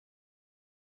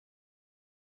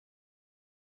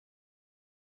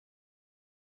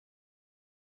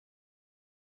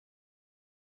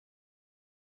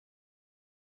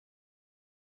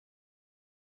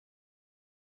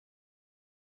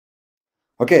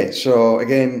Okay, so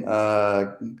again,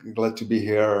 glad to be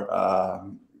here.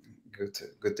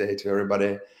 Good day to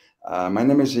everybody. My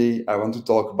name is Z. I want to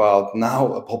talk about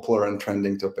now a popular and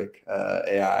trending topic,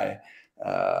 AI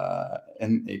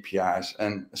and APIs,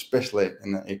 and especially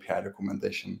in the API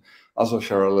documentation. Also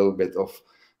share a little bit of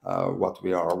what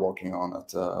we are working on at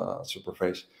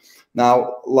Superface.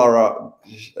 Now, Laura,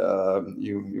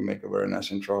 you make a very nice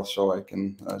intro, so I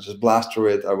can just blast through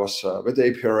it. I was with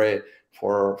Apiary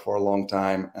for a long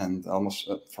time, and almost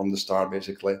from the start,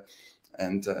 basically.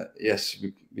 And yes,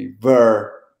 we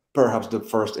were perhaps the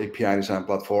first API design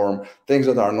platform. Things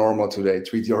that are normal today,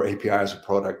 treat your API as a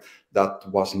product, that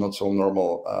was not so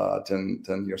normal 10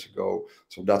 years ago.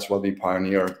 So that's what we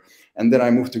pioneered. And then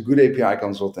I moved to Good API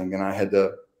Consulting, and I had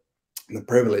the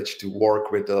privilege to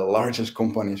work with the largest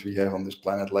companies we have on this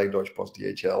planet, like Deutsche Post,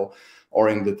 DHL, or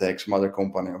Inditex, some other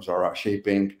companies are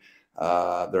shaping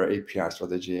their API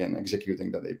strategy and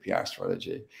executing that API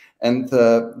strategy. And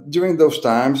during those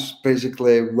times,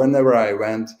 basically, whenever I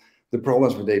went, the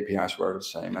problems with APIs were the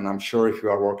same. And I'm sure if you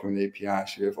are working with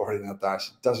APIs, you have already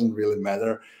noticed it doesn't really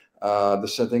matter. The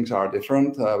settings are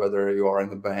different, whether you are in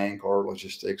the bank or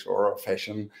logistics or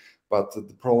fashion, but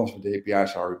the problems with the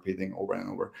APIs are repeating over and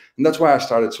over. And that's why I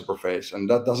started Superface. And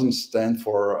that doesn't stand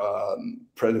for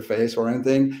pretty face or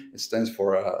anything. It stands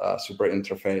for a super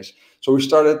interface. So we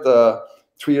started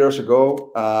 3 years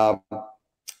ago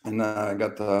and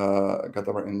got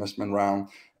our investment round.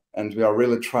 And we are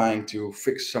really trying to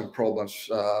fix some problems,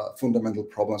 fundamental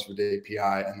problems with the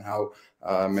API and how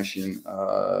machine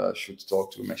should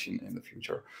talk to machine in the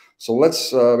future. So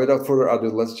let's, without further ado,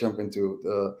 let's jump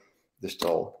into this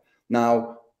talk.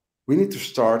 Now, we need to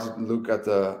start to look at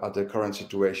the current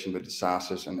situation with the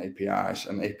SaaS and APIs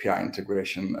and API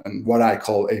integration and what I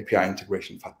call API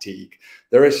integration fatigue.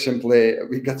 There is simply,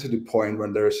 we got to the point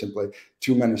when there is simply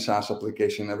too many SaaS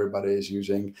applications everybody is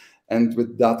using. And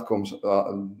with that comes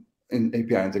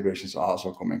API integrations are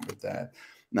also coming with that.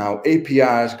 Now,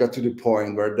 APIs got to the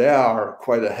point where they are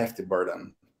quite a hefty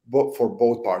burden, both for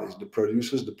both parties, the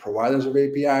producers, the providers of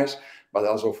APIs, but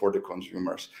also for the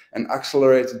consumers. And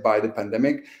accelerated by the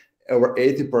pandemic, over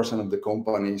 80% of the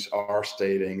companies are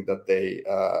stating that they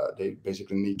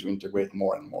basically need to integrate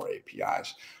more and more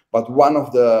APIs. But one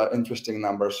of the interesting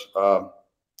numbers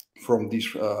from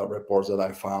these reports that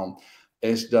I found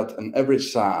is that an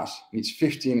average SaaS needs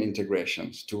 15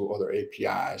 integrations to other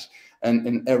APIs. And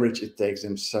in average, it takes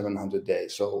them 700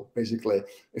 days. So basically,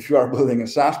 if you are building a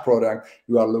SaaS product,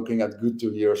 you are looking at good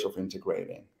 2 years of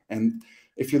integrating. And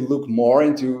if you look more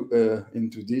into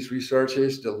these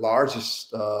researches, the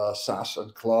largest SaaS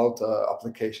and cloud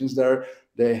applications there,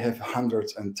 they have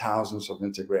hundreds and thousands of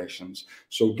integrations.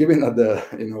 So given that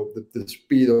the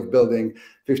speed of building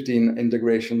 15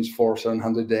 integrations for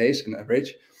 700 days in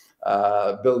average,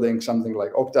 building something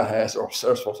like Okta has or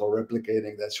Salesforce or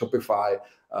replicating that Shopify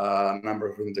number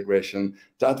of integration,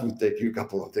 that would take you a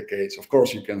couple of decades. Of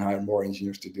course, you can hire more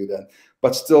engineers to do that,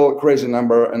 but still crazy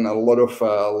number and a lot of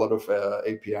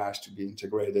APIs to be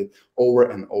integrated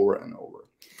over and over and over.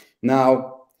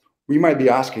 Now, we might be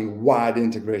asking why the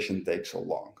integration takes so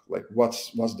long. Like,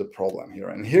 what's the problem here?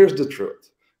 And here's the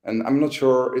truth. And I'm not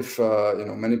sure if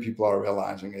many people are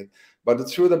realizing it, but the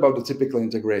truth about the typical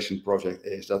integration project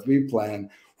is that we plan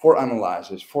for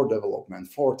analysis, for development,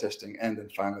 for testing, and then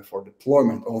finally for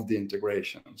deployment of the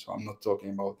integration. So I'm not talking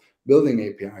about building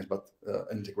APIs, but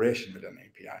integration with an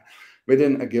API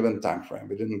within a given time frame,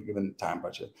 within a given time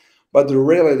budget. But the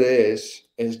reality is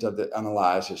that the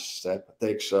analysis step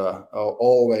takes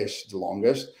always the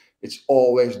longest. It's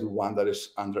always the one that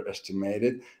is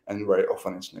underestimated, and very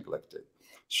often it's neglected.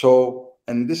 So,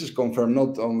 and this is confirmed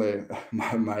not only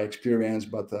my experience,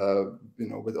 but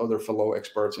with other fellow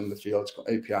experts in the field,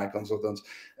 API consultants,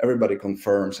 everybody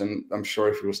confirms. And I'm sure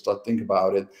if you start think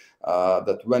about it,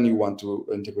 that when you want to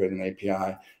integrate an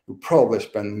API, you probably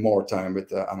spend more time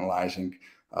with analyzing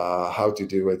how to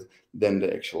do it than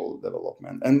the actual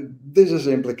development. And this is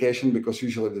the implication because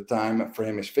usually the time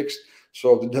frame is fixed,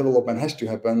 so the development has to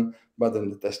happen, but then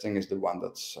the testing is the one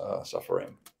that's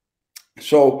suffering.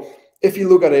 So if you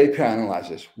look at API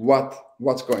analysis,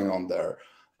 what's going on there?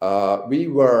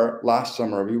 Last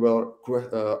summer, we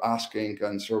were asking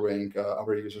and surveying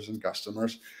our users and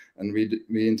customers, and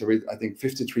we interviewed, I think,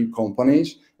 53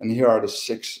 companies. And here are the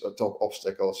 6 top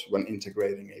obstacles when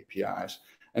integrating APIs.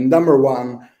 And number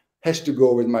one has to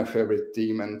go with my favorite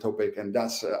theme and topic, and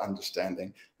that's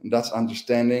understanding. And that's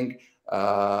understanding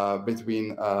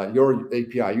between your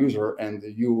API user and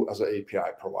you as an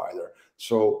API provider.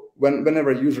 So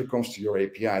whenever a user comes to your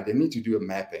API, they need to do a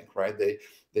mapping, right?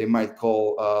 They might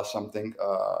call something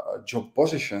a job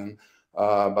position,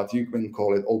 but you can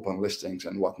call it open listings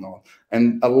and whatnot.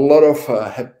 And a lot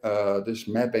of this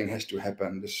mapping has to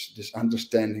happen. This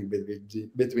understanding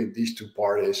between these two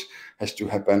parties has to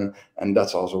happen, and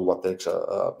that's also what takes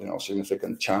a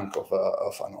significant chunk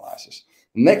of analysis.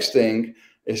 Next thing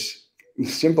is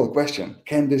simple question: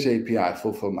 can this API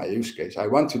fulfill my use case? I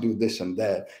want to do this and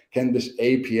that. Can this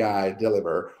API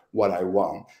deliver what I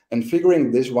want? And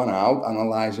figuring this one out,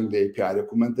 analyzing the API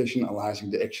documentation,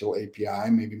 analyzing the actual API,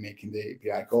 maybe making the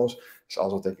API calls, is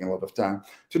also taking a lot of time,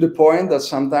 to the point that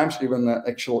sometimes even the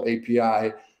actual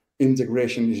API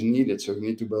integration is needed. So you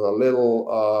need to build a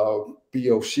little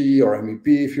POC or MEP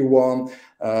if you want,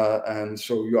 and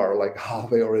so you are like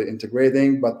halfway already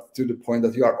integrating, but to the point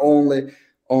that you are only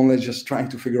just trying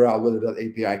to figure out whether that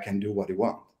API can do what you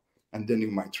want, and then you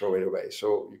might throw it away.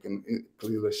 So you can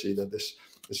clearly see that this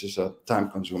is a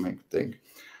time-consuming thing.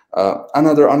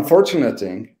 Another unfortunate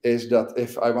thing is that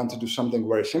if I want to do something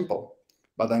very simple,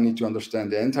 but I need to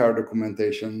understand the entire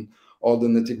documentation, all the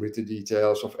nitty-gritty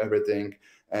details of everything,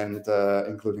 and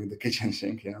including the kitchen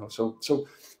sink, So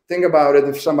think about it.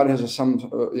 If somebody has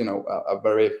a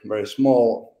very, very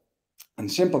small and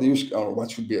simple use, or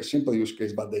what should be a simple use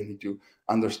case, but they need to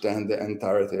understand the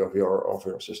entirety of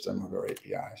your system, of your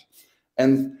APIs.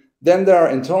 And then there are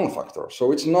internal factors.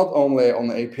 So it's not only on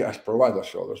the API's provider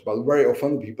shoulders, but very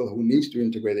often people who need to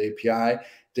integrate API,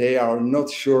 they are not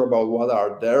sure about what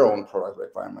are their own product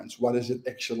requirements. What is it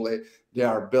actually they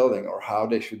are building, or how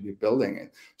they should be building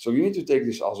it? So you need to take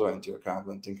this also into account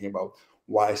when thinking about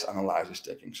why is analysis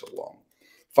taking so long.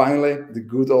 Finally, the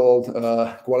good old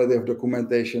quality of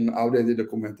documentation, outdated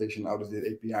documentation,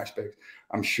 outdated API specs.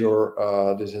 I'm sure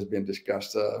this has been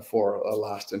discussed for the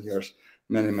last 10 years,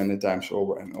 many times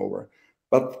over and over.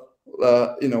 But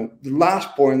the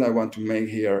last point I want to make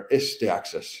here is the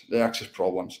access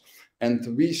problems.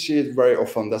 And we see it very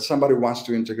often that somebody wants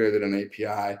to integrate with an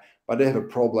API, but they have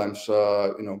problems,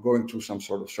 going through some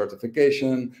sort of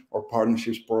certification or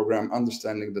partnerships program,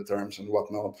 understanding the terms and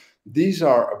whatnot. These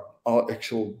are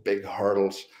actual big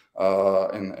hurdles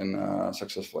in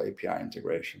successful API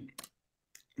integration.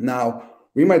 Now,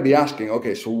 we might be asking,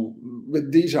 okay, so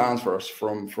with these answers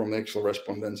from the actual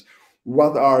respondents,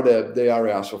 what are the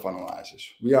areas of analysis?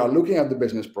 We are looking at the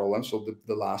business problems, so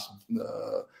the last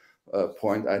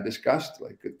point I discussed,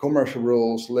 like commercial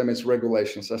rules, limits,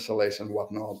 regulations, SLAs, and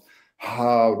whatnot.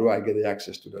 How do I get the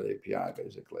access to that API,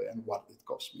 basically, and what it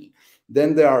costs me?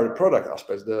 Then there are the product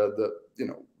aspects, the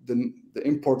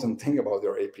important thing about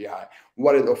your API,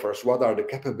 what it offers, what are the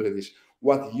capabilities,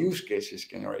 what use cases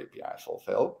can your API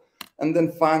fulfill? And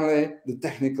then finally, the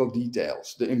technical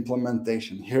details, the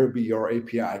implementation. Here be your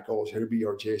API calls, here be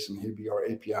your JSON, here be your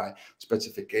API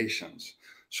specifications.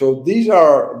 So these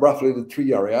are roughly the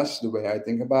three areas, the way I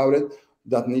think about it,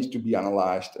 that needs to be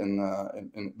analyzed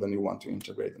when you want to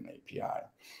integrate an API.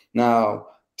 Now,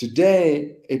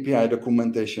 today, API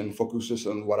documentation focuses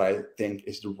on what I think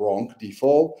is the wrong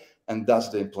default, and that's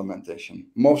the implementation.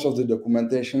 Most of the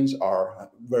documentations are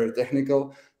very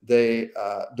technical. They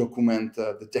document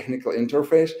the technical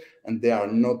interface, and they are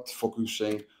not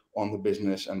focusing on the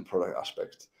business and product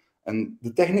aspect. And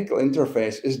the technical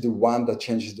interface is the one that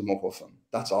changes the most often.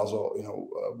 That's also,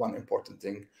 one important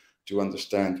thing to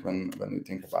understand when you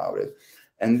think about it.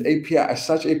 And API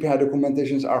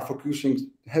documentations are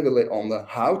focusing heavily on the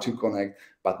how to connect,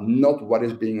 but not what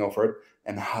is being offered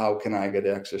and how can I get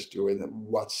access to it, and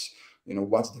what's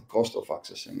the cost of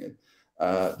accessing it.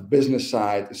 The business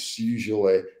side is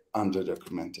usually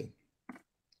under-documented.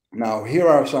 Now, here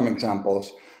are some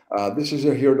examples. This is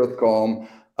a here.com.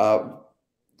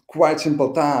 Quite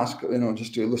simple task,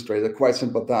 just to illustrate, a quite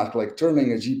simple task like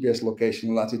turning a GPS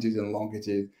location, latitude and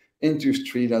longitude into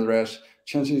street address.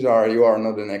 Chances are you are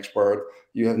not an expert.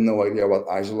 You have no idea what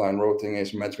isoline routing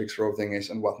is, matrix routing is,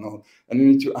 and whatnot. And you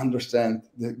need to understand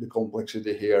the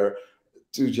complexity here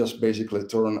to just basically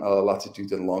turn a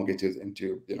latitude and longitude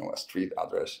into a street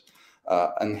address.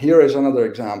 And here is another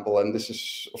example, and this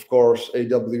is of course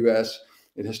AWS.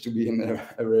 It has to be in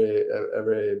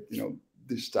every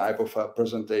this type of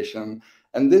presentation.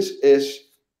 And this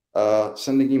is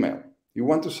sending email. You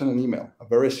want to send an email, a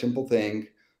very simple thing,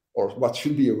 or what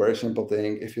should be a very simple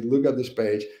thing. If you look at this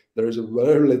page, there is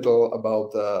very little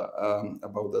about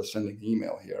the sending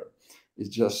email here. It's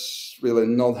just really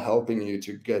not helping you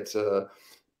to get to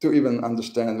even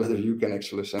understand whether you can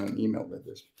actually send an email with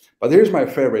this. But here's my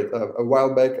favorite. A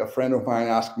while back, a friend of mine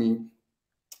asked me,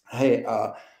 hey,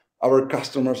 our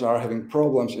customers are having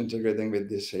problems integrating with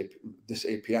this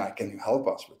API. Can you help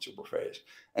us with Superface?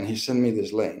 And he sent me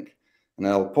this link. And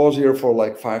I'll pause here for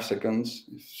like 5 seconds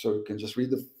so you can just read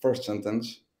the first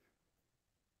sentence.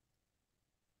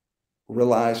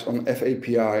 relies on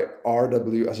FAPI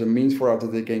RW as a means for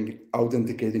authenticating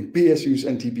PSUs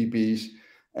and TPPs,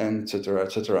 and etc.,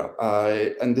 etc.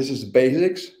 And this is the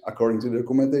basics according to the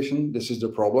documentation. This is the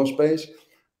problem space.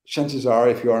 Chances are,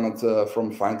 if you are not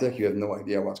from fintech, you have no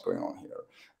idea what's going on here.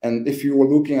 And if you were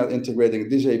looking at integrating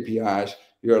these APIs,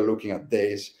 you are looking at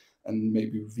days and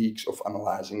maybe weeks of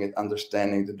analyzing it,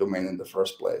 understanding the domain in the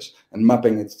first place, and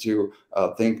mapping it to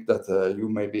things that you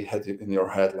maybe had it in your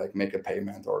head, like make a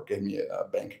payment or give me a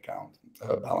bank account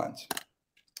balance.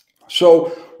 So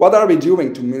what are we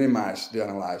doing to minimize the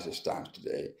analysis times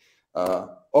today?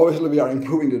 Obviously, we are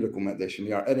improving the documentation.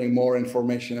 We are adding more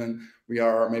information. We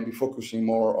are maybe focusing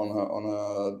more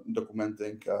on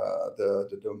documenting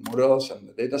the models and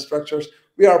the data structures.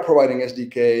 We are providing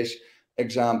SDKs,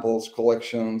 examples,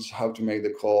 collections, how to make the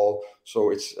call,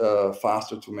 so it's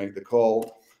faster to make the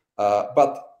call.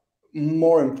 But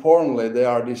more importantly, there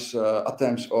are these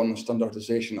attempts on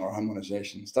standardization or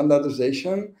harmonization.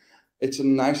 Standardization, it's a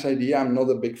nice idea. I'm not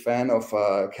a big fan of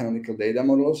canonical data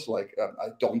models. Like, I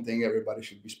don't think everybody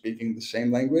should be speaking the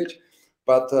same language,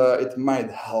 but it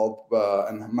might help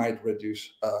and might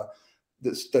reduce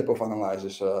this type of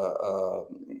analysis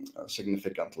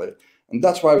significantly. And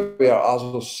that's why we are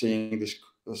also seeing this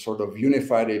sort of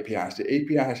unified APIs, the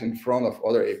APIs in front of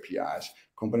other APIs.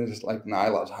 Companies like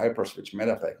Nylas, Hyperswitch,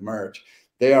 Metapack, Merge,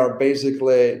 they are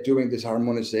basically doing this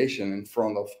harmonization in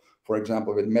front of, for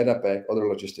example, with Metapack, other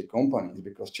logistic companies,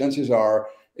 because chances are,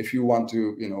 if you want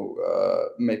to,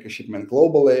 make a shipment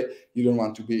globally, you don't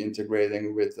want to be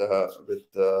integrating with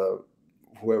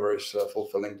whoever is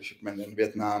fulfilling the shipment in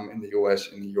Vietnam, in the US,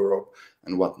 in Europe,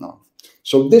 and whatnot.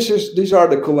 So these are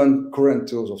the current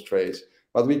tools of trades,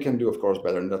 but we can do, of course,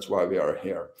 better, and that's why we are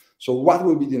here. So what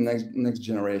will be the next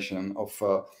generation of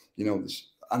this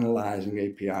analyzing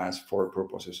APIs for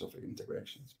purposes of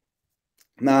integrations?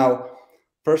 Now,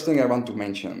 first thing I want to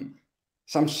mention,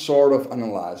 some sort of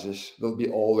analysis will be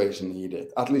always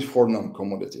needed, at least for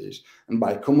non-commodities. And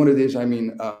by commodities, I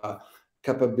mean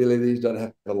capabilities that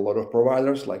have a lot of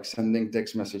providers, like sending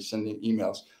text message, sending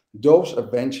emails. Those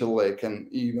eventually can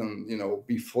even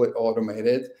be fully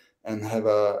automated and have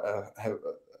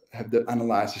the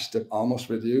analysis step almost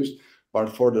reduced.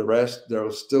 But for the rest, there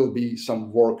will still be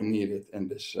some work needed in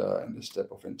this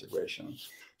step of integration.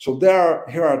 So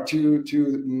here are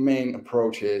two main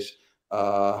approaches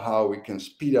how we can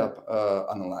speed up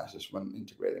analysis when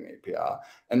integrating API.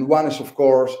 And one is, of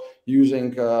course,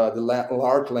 using the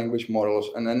large language models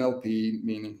and NLP,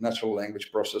 meaning natural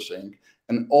language processing,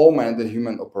 and augment the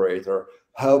human operator,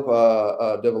 help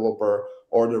a developer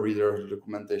or the reader of the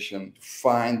documentation to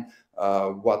find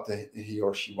what he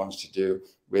or she wants to do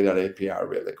with that API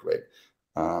really quick.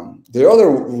 The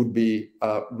other would be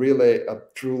really a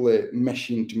truly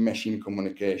machine-to-machine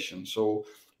communication. So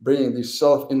bringing this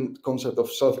concept of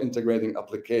self-integrating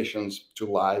applications to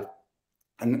life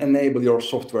and enable your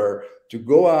software to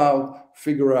go out,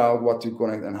 figure out what to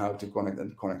connect and how to connect,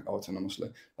 and connect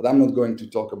autonomously. But I'm not going to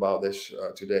talk about this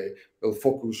today. We'll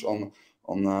focus on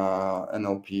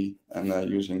NLP and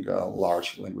using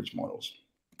large language models.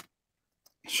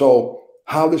 So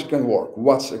how this can work,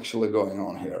 what's actually going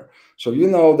on here. So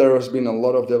there has been a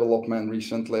lot of development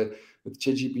recently with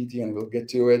ChatGPT, and we'll get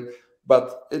to it,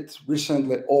 but it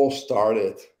recently all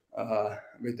started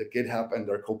with the GitHub and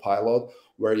their Copilot,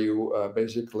 where you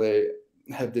basically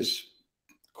have this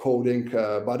coding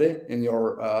body in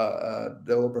your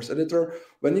developer's editor,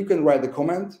 when you can write the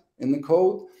comment in the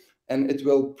code, and it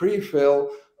will pre-fill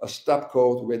a step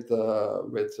code with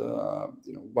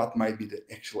what might be the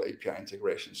actual API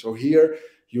integration. So here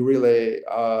you really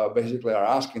basically are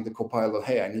asking the Copilot,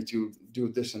 hey, I need to do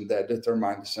this and that,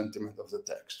 determine the sentiment of the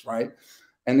text, right?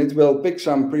 And it will pick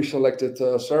some pre-selected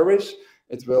service.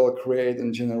 It will create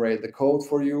and generate the code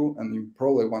for you, and you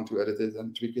probably want to edit it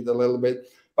and tweak it a little bit,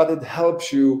 but it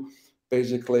helps you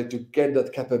basically to get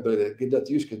that capability, get that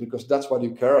use case, because that's what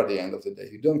you care at the end of the day.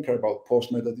 You don't care about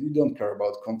post method, you don't care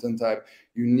about content type.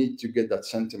 You need to get that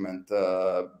sentiment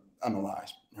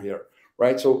analyzed here,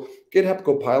 right? So GitHub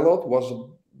Copilot was,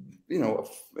 in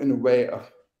a way, a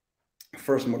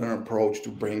first modern approach to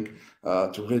bring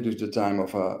to reduce the time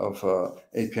of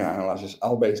API analysis,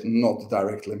 albeit not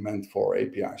directly meant for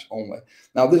APIs only.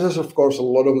 Now, this has, of course, a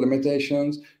lot of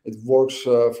limitations. It works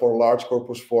for large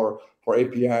corpus for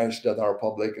APIs that are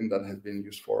public and that have been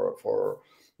used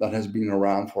that has been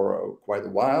around for quite a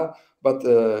while, but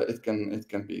it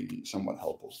can be somewhat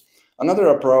helpful. Another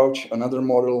approach, another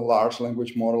model, large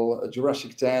language model,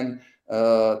 Jurassic 10,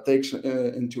 takes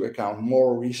into account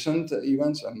more recent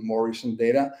events and more recent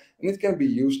data, and it can be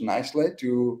used nicely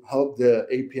to help the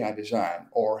API design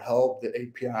or help the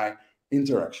API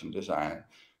interaction design.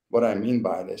 what I mean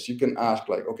by this. You can ask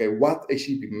like, okay, what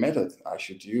HTTP method I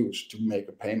should use to make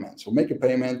a payment. So make a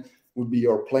payment would be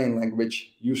your plain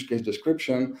language use case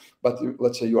description, but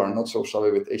let's say you are not so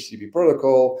savvy with HTTP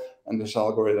protocol, and this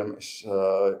algorithm is,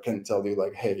 can tell you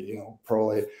like, hey, you know,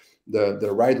 probably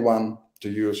the right one to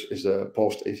use is the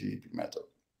post HTTP method.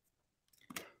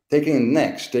 Taking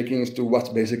us to what's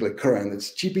basically current.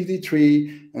 It's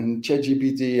GPT-3 and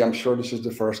ChatGPT. I'm sure this is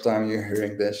the first time you're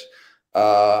hearing this,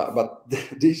 but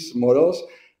these models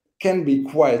can be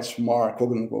quite smart,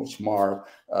 cognitively smart,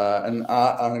 and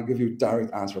I'll give you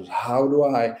direct answers. How do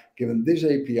I, given this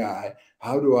API,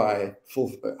 how do I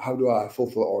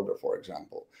fulfill order, for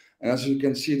example? And as you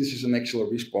can see, this is an actual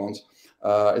response.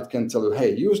 It can tell you,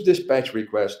 hey, use this patch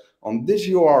request on this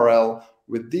URL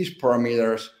with these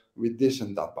parameters, with this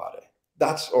and that body.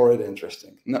 That's already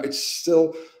interesting. Now it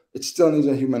still needs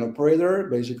a human operator.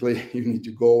 Basically, you need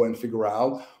to go and figure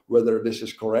out whether this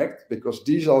is correct, because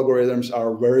these algorithms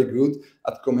are very good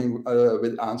at coming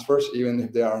with answers, even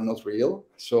if they are not real.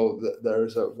 So there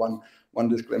is one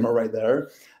disclaimer right there.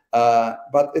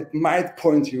 But it might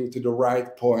point you to the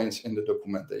right points in the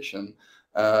documentation,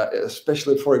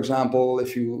 especially, for example,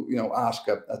 if you ask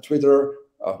a Twitter.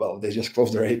 Well, they just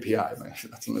closed their API.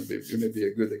 That's maybe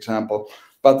a good example.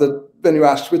 But when you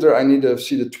ask Twitter, I need to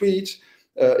see the tweets.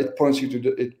 It pointed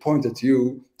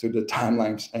you to the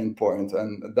timelines endpoint,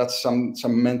 and that's some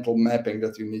mental mapping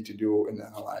that you need to do in the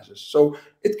analysis. So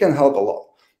it can help a lot.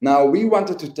 Now we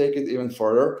wanted to take it even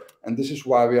further, and this is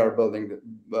why we are building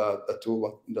a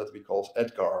tool that we call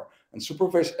Edgar. And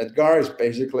Superface Edgar is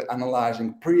basically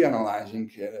pre-analyzing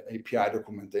API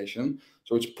documentation.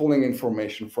 So it's pulling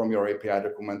information from your API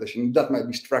documentation. That might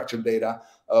be structured data,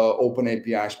 open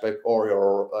API spec, or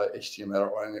your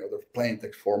HTML or any other plain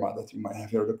text format that you might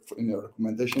have in your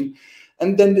documentation.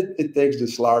 And then it takes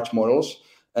these large models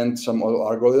and some other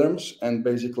algorithms and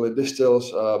basically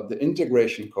distills the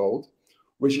integration code,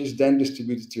 which is then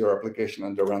distributed to your application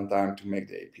at the runtime to make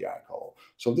the API call.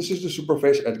 So this is the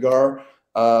Superface Edgar.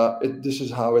 This is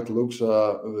how it looks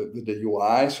with the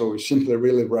UI. So you simply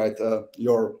really write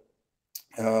your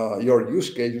use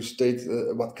case, you state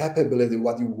what capability,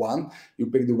 what you want, you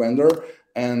pick the vendor,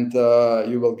 and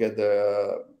you will get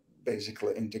the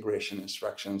basically integration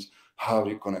instructions, how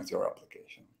you connect your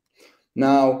application.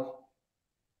 Now,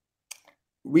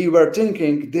 we were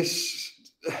thinking this,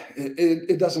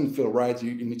 it doesn't feel right.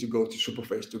 You need to go to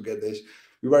Superface to get this.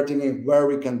 We were thinking where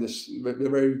we can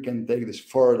take this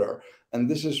further. And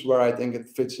this is where I think it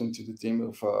fits into the theme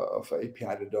of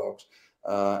API to docs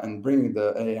and bringing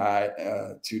the AI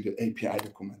to the API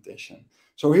documentation.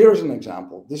 So here's an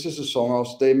example. This is a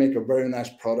Sonos. They make a very nice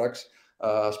products,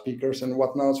 speakers and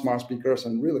whatnot, smart speakers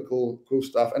and really cool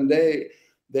stuff. And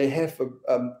they have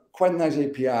a quite nice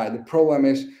API. The problem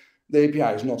is the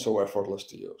API is not so effortless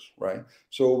to use, right?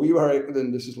 So we were,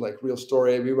 and this is like real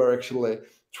story, we were actually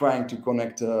trying to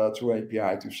connect through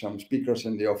API to some speakers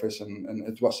in the office, and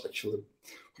it was actually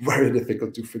very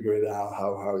difficult to figure it out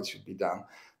how it should be done.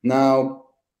 Now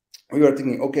we were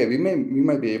thinking, okay, we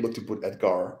might be able to put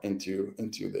Edgar into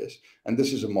this, and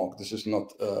this is a mock. This is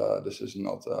not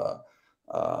a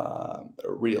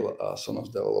real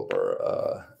Sonos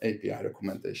developer API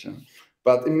documentation.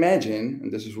 But imagine,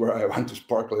 and this is where I want to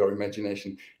sparkle your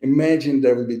imagination. Imagine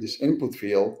there will be this input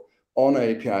field on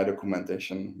API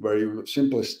documentation where you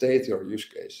simply state your use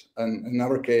case. And in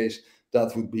our case,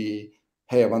 that would be,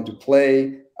 hey, I want to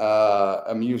play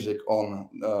a music on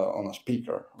a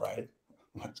speaker, right?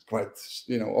 That's quite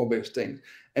obvious thing.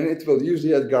 And it will use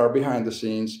the Edgar behind the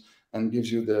scenes and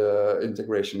gives you the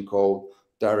integration code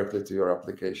directly to your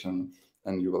application,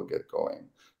 and you will get going.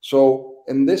 So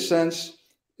in this sense,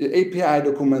 the API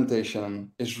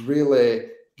documentation is really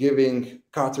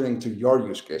catering to your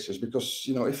use cases, because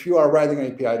if you are writing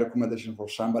API documentation for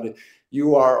somebody,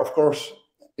 you are, of course,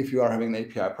 if you are having an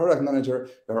API product manager,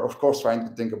 you're of course trying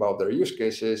to think about their use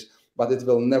cases, but it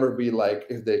will never be like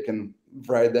if they can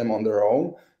write them on their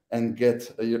own and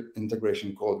get a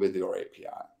integration code with your API.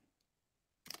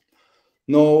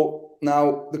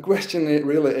 Now the question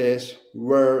really is,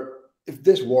 if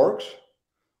this works,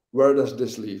 where does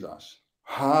this leave us?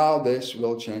 How this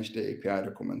will change the API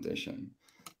documentation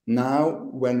now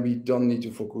when we don't need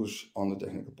to focus on the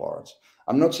technical parts.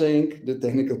 I'm not saying the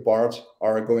technical parts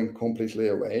are going completely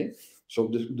away. So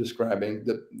describing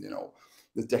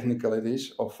the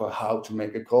technicalities of how to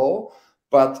make a call,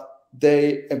 but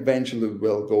they eventually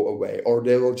will go away, or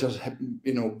they will just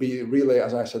be really,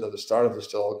 as I said at the start of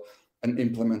this talk, an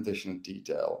implementation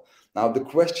detail. Now the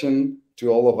question to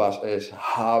all of us is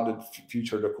how the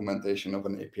future documentation of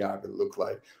an API will look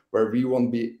like, where we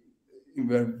won't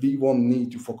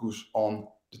need to focus on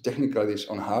the technicalities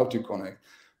on how to connect,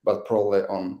 but probably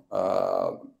on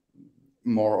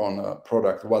more on a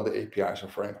product, what the API is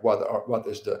offering, what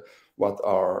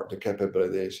are the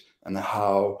capabilities, and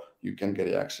how you can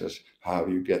get access, how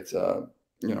you get,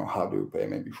 how do you pay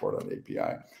maybe for that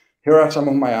API. Here are some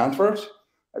of my answers.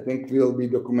 I think we'll be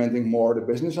documenting more the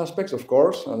business aspects, of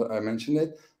course, I mentioned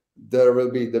it. There will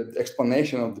be the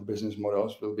explanation of the business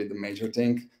models will be the major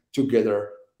thing, together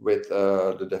with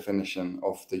the definition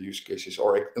of the use cases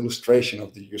or illustration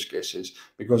of the use cases,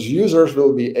 because users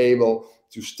will be able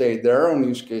to state their own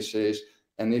use cases,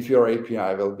 and if your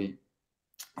API will be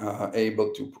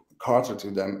able to cater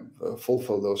to them,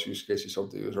 fulfill those use cases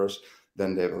of the users,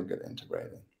 then they will get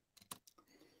integrated.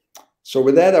 So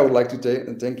with that, I would like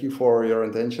to thank you for your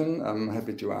attention. I'm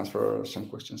happy to answer some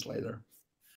questions later.